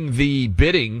doing the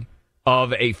bidding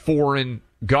of a foreign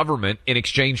government in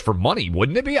exchange for money,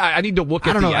 wouldn't it be? I need to look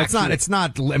at. I don't know. It's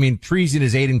not. I mean, treason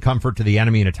is aid and comfort to the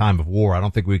enemy in a time of war. I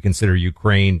don't think we consider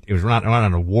Ukraine. We're not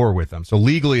on a war with them. So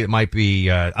legally, it might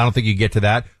be. I don't think you get to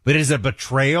that. But is it a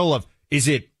betrayal of? Is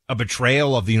it a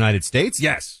betrayal of the United States?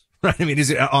 Yes. Right. I mean, is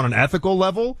it on an ethical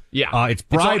level? Yeah. It's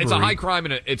bribery. It's a high crime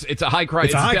and it's a high crime.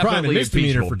 It's a high crime and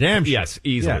misdemeanor for damn sure. Yes,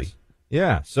 easily. Yes.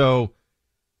 Yeah. So.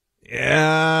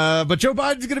 But Joe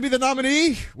Biden's going to be the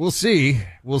nominee. We'll see.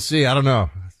 I don't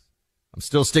know. I'm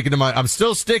still sticking to my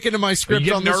script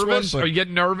on this one. Are you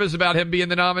getting nervous about him being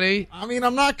the nominee? I mean,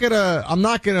 I'm not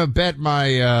gonna bet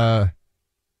my,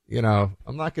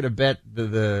 I'm not gonna bet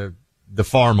the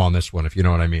farm on this one, if you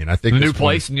know what I mean. I think the new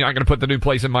place, and you're not gonna put the new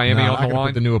place in Miami on the line?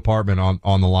 Put the new apartment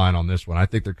on the line on this one. I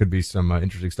think there could be some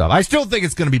interesting stuff. I still think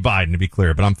it's gonna be Biden, to be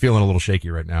clear, but I'm feeling a little shaky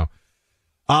right now.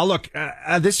 Look,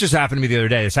 this just happened to me the other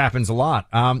day. This happens a lot.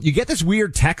 You get this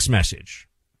weird text message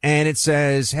and it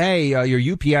says, hey,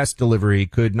 your UPS delivery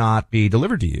could not be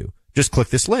delivered to you. Just click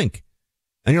this link.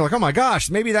 And you're like, oh my gosh,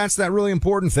 maybe that's that really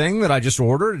important thing that I just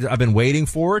ordered. I've been waiting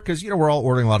for it because, we're all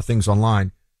ordering a lot of things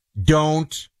online.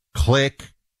 Don't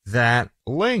click that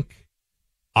link.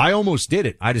 I almost did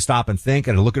it. I had to stop and think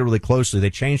and look at it really closely. They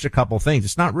changed a couple things.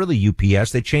 It's not really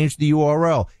UPS. They changed the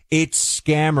URL. It's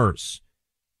scammers.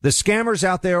 The scammers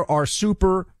out there are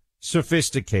super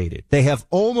sophisticated. They have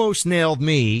almost nailed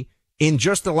me in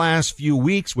just the last few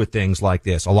weeks with things like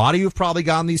this. A lot of you have probably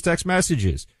gotten these text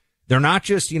messages. They're not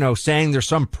just, saying there's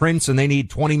some prince and they need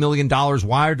 $20 million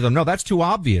wired to them. No, that's too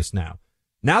obvious now.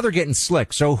 Now they're getting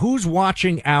slick. So who's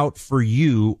watching out for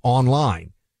you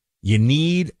online? You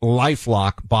need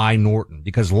LifeLock by Norton,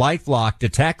 because LifeLock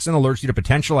detects and alerts you to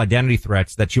potential identity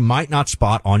threats that you might not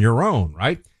spot on your own,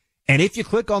 right? And if you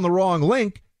click on the wrong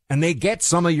link and they get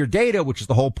some of your data, which is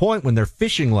the whole point when they're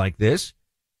phishing like this,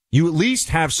 you at least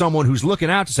have someone who's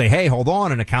looking out to say, hey, hold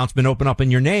on, an account's been opened up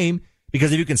in your name,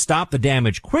 because if you can stop the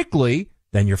damage quickly,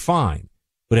 then you're fine.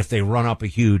 But if they run up a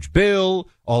huge bill,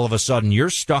 all of a sudden you're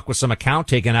stuck with some account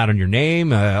taken out on your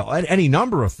name, any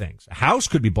number of things. A house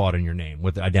could be bought in your name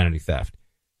with identity theft.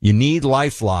 You need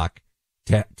LifeLock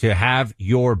to have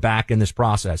your back in this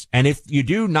process. And if you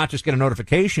do not just get a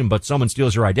notification, but someone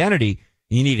steals your identity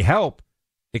and you need help,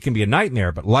 it can be a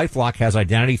nightmare. But LifeLock has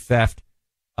identity theft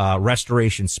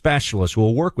restoration specialists who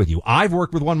will work with you. I've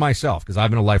worked with one myself because I've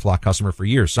been a LifeLock customer for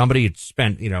years. Somebody had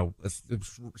spent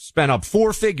up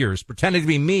 4 figures pretending to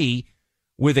be me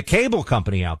with a cable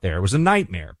company out there. It was a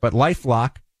nightmare, but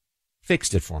LifeLock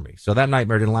fixed it for me. So that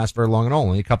nightmare didn't last very long at all.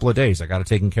 Only a couple of days. I got it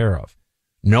taken care of.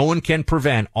 No one can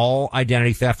prevent all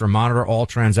identity theft or monitor all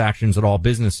transactions at all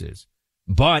businesses,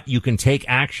 but you can take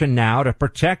action now to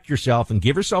protect yourself and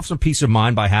give yourself some peace of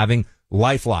mind by having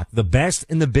LifeLock, the best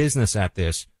in the business at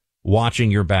this,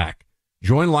 watching your back.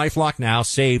 Join LifeLock now.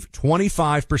 Save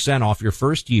 25% off your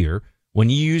first year when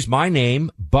you use my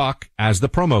name, Buck, as the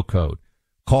promo code.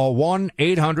 Call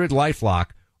 1-800-LifeLock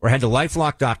or head to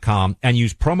LifeLock.com and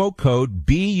use promo code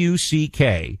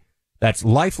BUCK. That's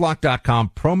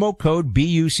LifeLock.com, promo code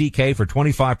BUCK for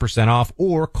 25% off,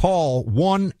 or call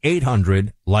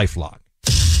 1-800-LifeLock.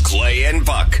 Clay and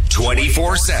Buck,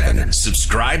 24/7.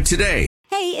 Subscribe today.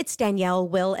 Hey, it's Danielle,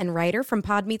 Will, and Ryder from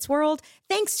Pod Meets World.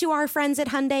 Thanks to our friends at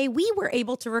Hyundai, we were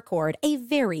able to record a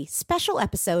very special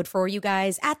episode for you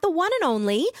guys at the one and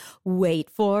only, wait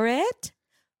for it,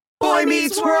 Boy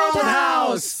Meets World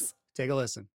House. Take a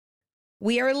listen.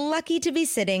 We are lucky to be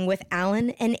sitting with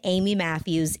Alan and Amy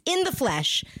Matthews in the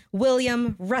flesh,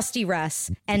 William, Rusty Russ,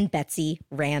 and Betsy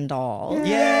Randall.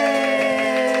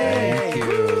 Yay! Thank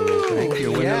you. Thank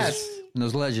you. Yes. When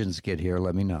those legends get here,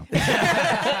 let me know.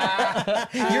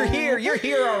 You're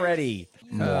here already.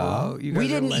 We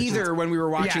didn't either when we were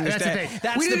watching this.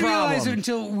 That's we the didn't problem. realize it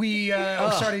until we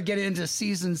started getting into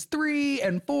seasons 3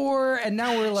 and 4, and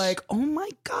now we're like, oh my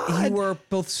god! You were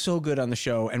both so good on the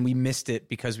show, and we missed it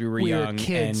because we were young,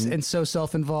 kids, and so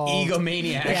self-involved,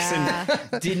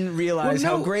 egomaniacs, and didn't realize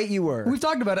how great you were. We've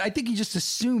talked about it. I think you just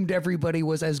assumed everybody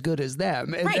was as good as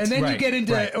them, and then you get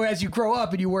into as you grow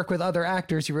up and you work with other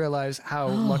actors, you realize how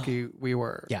lucky we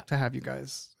were to have you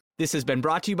guys. This has been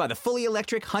brought to you by the fully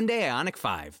electric Hyundai Ioniq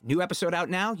 5. New episode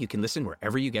out now. You can listen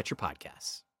wherever you get your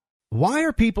podcasts. Why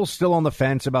are people still on the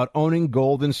fence about owning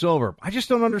gold and silver? I just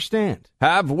don't understand.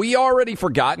 Have we already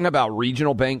forgotten about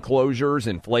regional bank closures,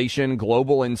 inflation,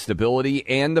 global instability,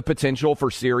 and the potential for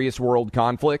serious world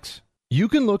conflicts? You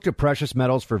can look to precious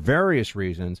metals for various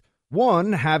reasons.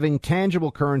 1, having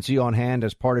tangible currency on hand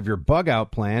as part of your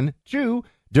bug-out plan. 2,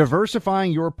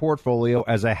 diversifying your portfolio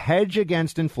as a hedge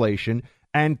against inflation.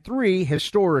 And 3,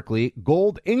 historically,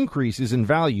 gold increases in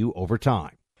value over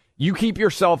time. You keep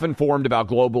yourself informed about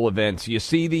global events. You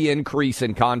see the increase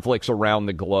in conflicts around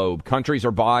the globe. Countries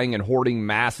are buying and hoarding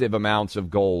massive amounts of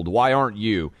gold. Why aren't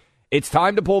you? It's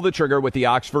time to pull the trigger with the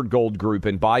Oxford Gold Group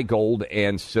and buy gold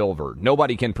and silver.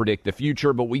 Nobody can predict the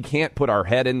future, but we can't put our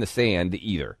head in the sand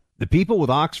either. The people with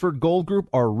Oxford Gold Group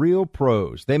are real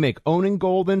pros. They make owning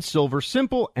gold and silver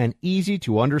simple and easy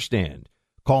to understand.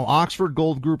 Call Oxford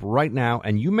Gold Group right now,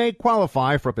 and you may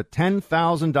qualify for up to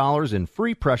 $10,000 in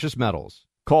free precious metals.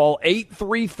 Call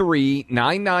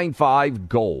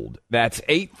 833-995-GOLD. That's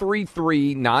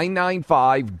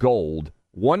 833-995-GOLD.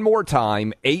 One more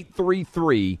time,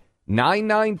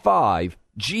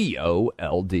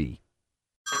 833-995-GOLD.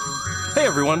 Hey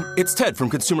everyone, it's Ted from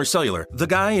Consumer Cellular, the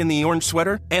guy in the orange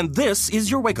sweater, and this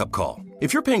is your wake-up call.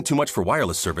 If you're paying too much for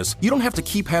wireless service, you don't have to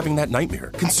keep having that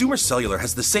nightmare. Consumer Cellular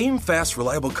has the same fast,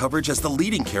 reliable coverage as the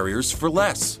leading carriers for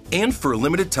less. And for a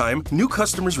limited time, new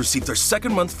customers receive their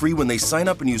second month free when they sign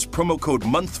up and use promo code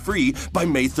MONTHFREE by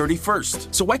May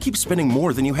 31st. So why keep spending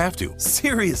more than you have to?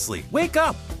 Seriously, wake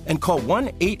up and call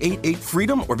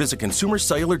 1-888-FREEDOM or visit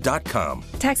consumercellular.com.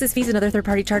 Taxes, fees, and other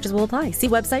third-party charges will apply. See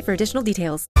website for additional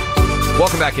details.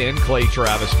 Welcome back in. Clay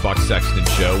Travis, Buck Sexton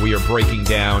Show. We are breaking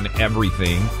down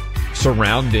everything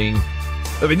surrounding,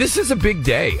 I mean, this is a big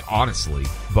day, honestly,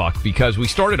 Buck, because we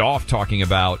started off talking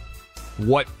about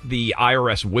what the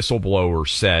IRS whistleblower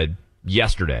said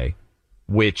yesterday,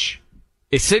 which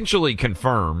essentially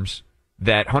confirms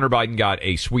that Hunter Biden got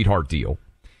a sweetheart deal.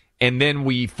 And then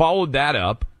we followed that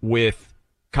up with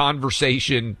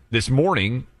conversation this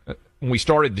morning when we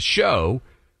started the show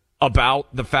about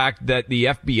the fact that the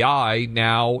FBI,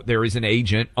 now there is an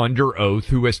agent under oath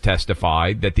who has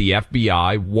testified that the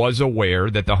FBI was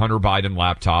aware that the Hunter Biden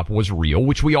laptop was real,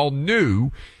 which we all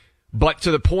knew, but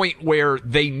to the point where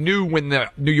they knew when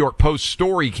the New York Post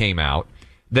story came out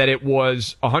that it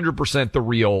was 100% the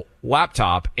real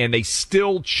laptop, and they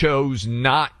still chose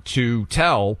not to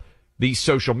tell these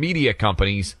social media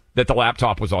companies that the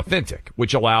laptop was authentic,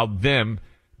 which allowed them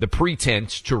the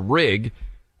pretense to rig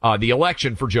the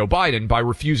election for Joe Biden by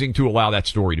refusing to allow that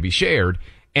story to be shared.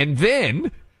 And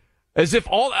then, as if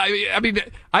all, I mean,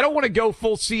 I don't want to go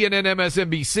full CNN,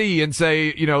 MSNBC and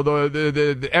say, you know,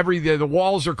 the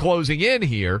walls are closing in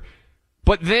here.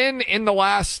 But then in the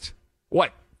last,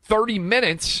 30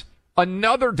 minutes,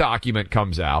 another document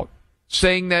comes out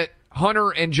saying that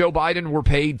Hunter and Joe Biden were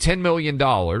paid $10 million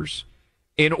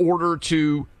in order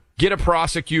to get a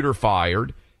prosecutor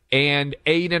fired and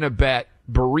aid and abet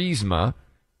Burisma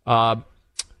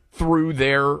through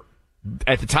their,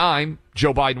 at the time,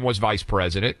 Joe Biden was vice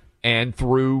president, and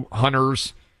through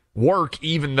Hunter's work,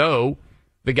 even though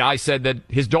the guy said that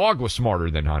his dog was smarter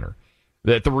than Hunter,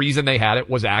 that the reason they had it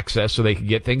was access so they could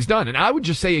get things done. And I would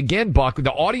just say again, Buck,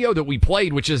 the audio that we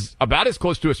played, which is about as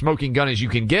close to a smoking gun as you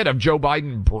can get, of Joe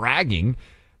Biden bragging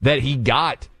that he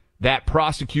got that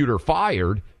prosecutor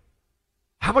fired.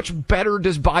 How much better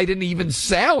does Biden even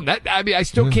sound? I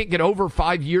still can't get over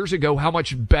 5 years ago how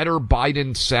much better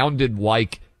Biden sounded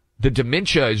like. The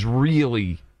dementia is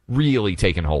really, really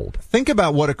taking hold. Think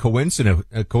about what a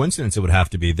coincidence it would have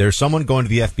to be. There's someone going to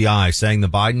the FBI saying the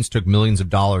Bidens took millions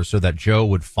of dollars so that Joe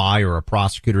would fire a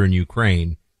prosecutor in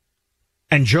Ukraine.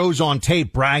 And Joe's on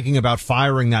tape bragging about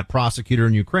firing that prosecutor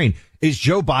in Ukraine. Is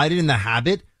Joe Biden in the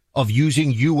habit of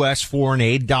using U.S. foreign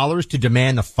aid dollars to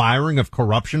demand the firing of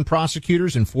corruption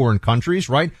prosecutors in foreign countries,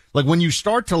 right? Like, when you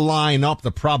start to line up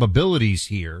the probabilities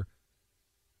here,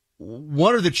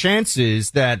 what are the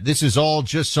chances that this is all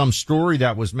just some story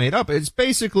that was made up? It's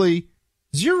basically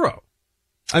zero.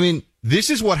 I mean, this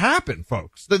is what happened,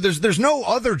 folks. There's no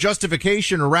other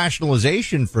justification or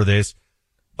rationalization for this.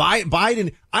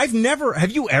 Biden,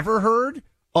 have you ever heard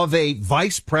of a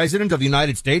vice president of the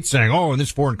United States saying, oh, in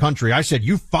this foreign country, I said,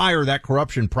 you fire that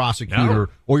corruption prosecutor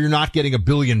or you're not getting $1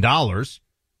 billion.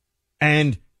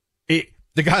 And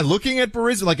the guy looking at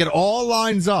Burisma, like, it all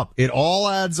lines up. It all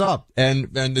adds up. And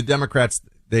the Democrats,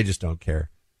 they just don't care.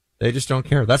 They just don't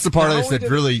care. That's the part of this that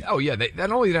really. Oh, yeah. They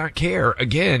not only don't care.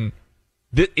 Again,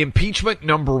 the impeachment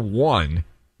number one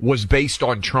was based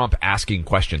on Trump asking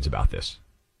questions about this.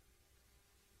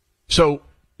 So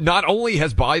not only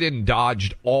has Biden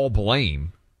dodged all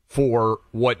blame for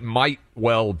what might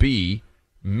well be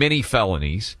many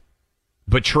felonies,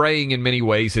 betraying in many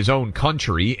ways his own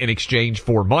country in exchange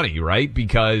for money, right?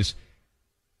 Because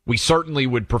we certainly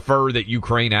would prefer that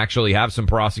Ukraine actually have some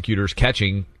prosecutors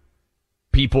catching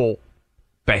people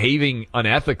behaving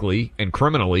unethically and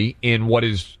criminally in what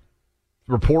is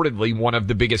reportedly one of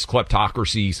the biggest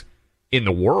kleptocracies in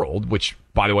the world, which,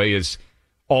 by the way, is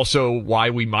also why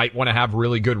we might want to have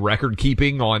really good record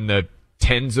keeping on the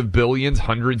tens of billions,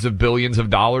 hundreds of billions of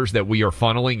dollars that we are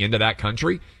funneling into that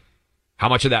country. How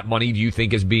much of that money do you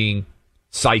think is being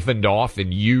siphoned off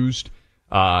and used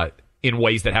in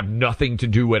ways that have nothing to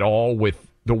do at all with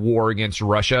the war against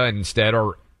Russia and instead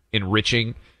are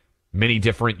enriching many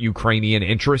different Ukrainian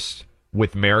interests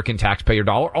with American taxpayer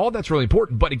dollar? All that's really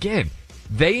important. But again,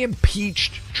 they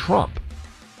impeached Trump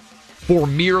for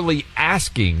merely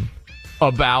asking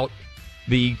about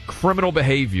the criminal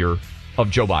behavior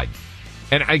of Joe Biden.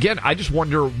 And again, I just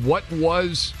wonder, what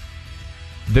was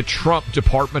the Trump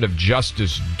Department of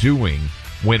Justice doing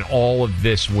when all of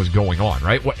this was going on,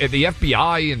 right? The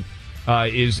FBI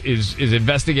is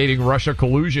investigating Russia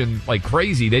collusion like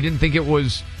crazy. They didn't think it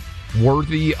was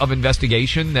worthy of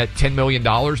investigation that $10 million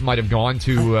might have gone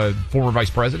to former vice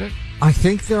president? I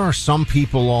think there are some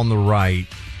people on the right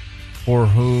for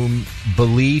whom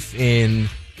belief in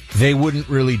they wouldn't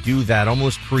really do that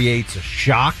almost creates a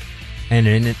shock and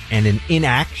an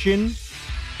inaction,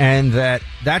 and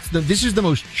this is the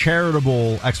most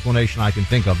charitable explanation I can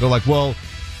think of. They're like, well,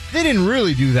 they didn't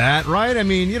really do that, right? I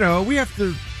mean, we have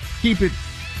to keep it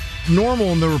normal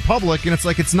in the Republic, and it's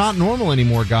like it's not normal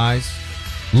anymore, guys.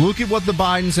 Look at what the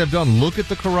Bidens have done. Look at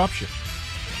the corruption.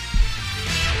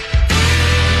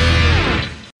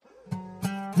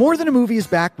 More Than a Movie is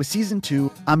back with Season 2.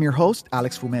 I'm your host,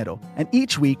 Alex Fumero, and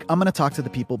each week I'm going to talk to the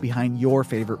people behind your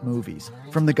favorite movies.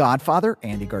 From The Godfather,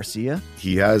 Andy Garcia.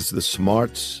 He has the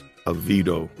smarts of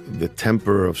Vito, the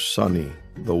temper of Sonny,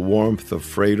 the warmth of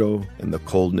Fredo, and the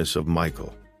coldness of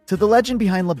Michael. To the legend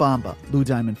behind La Bamba, Lou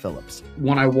Diamond Phillips.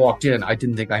 When I walked in, I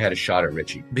didn't think I had a shot at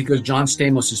Richie because John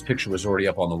Stamos' picture was already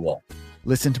up on the wall.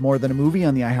 Listen to More Than a Movie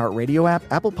on the iHeartRadio app,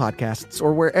 Apple Podcasts,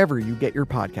 or wherever you get your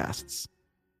podcasts.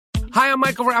 Hi, I'm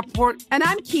Michael Rappaport. And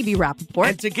I'm Kibi Rappaport.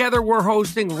 And together we're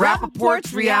hosting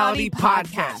Rappaport's Reality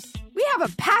Podcast. We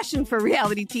have a passion for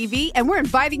reality TV, and we're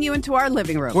inviting you into our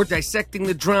living room. We're dissecting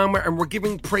the drama, and we're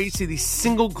giving praise to the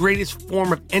single greatest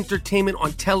form of entertainment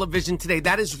on television today.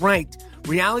 That is right.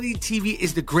 Reality TV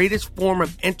is the greatest form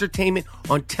of entertainment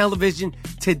on television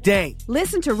today.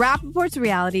 Listen to Rappaport's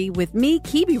Reality with me,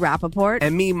 Kibi Rappaport.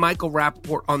 And me, Michael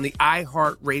Rappaport, on the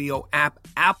iHeartRadio app,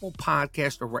 Apple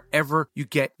Podcast, or wherever you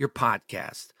get your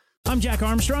podcast. I'm Jack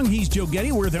Armstrong. He's Joe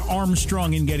Getty. We're the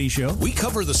Armstrong and Getty Show. We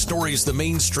cover the stories the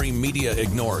mainstream media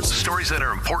ignores. The stories that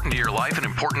are important to your life and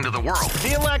important to the world.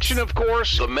 The election, of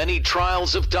course. The many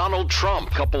trials of Donald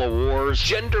Trump. Couple of wars.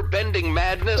 Gender-bending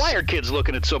madness. Why are kids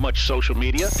looking at so much social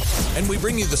media? And we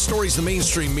bring you the stories the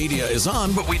mainstream media is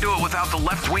on, but we do it without the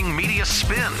left-wing media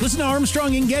spin. Listen to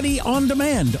Armstrong and Getty on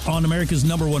demand on America's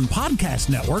 #1 podcast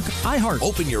network, iHeart.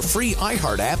 Open your free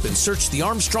iHeart app and search the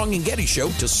Armstrong and Getty Show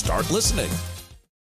to start listening.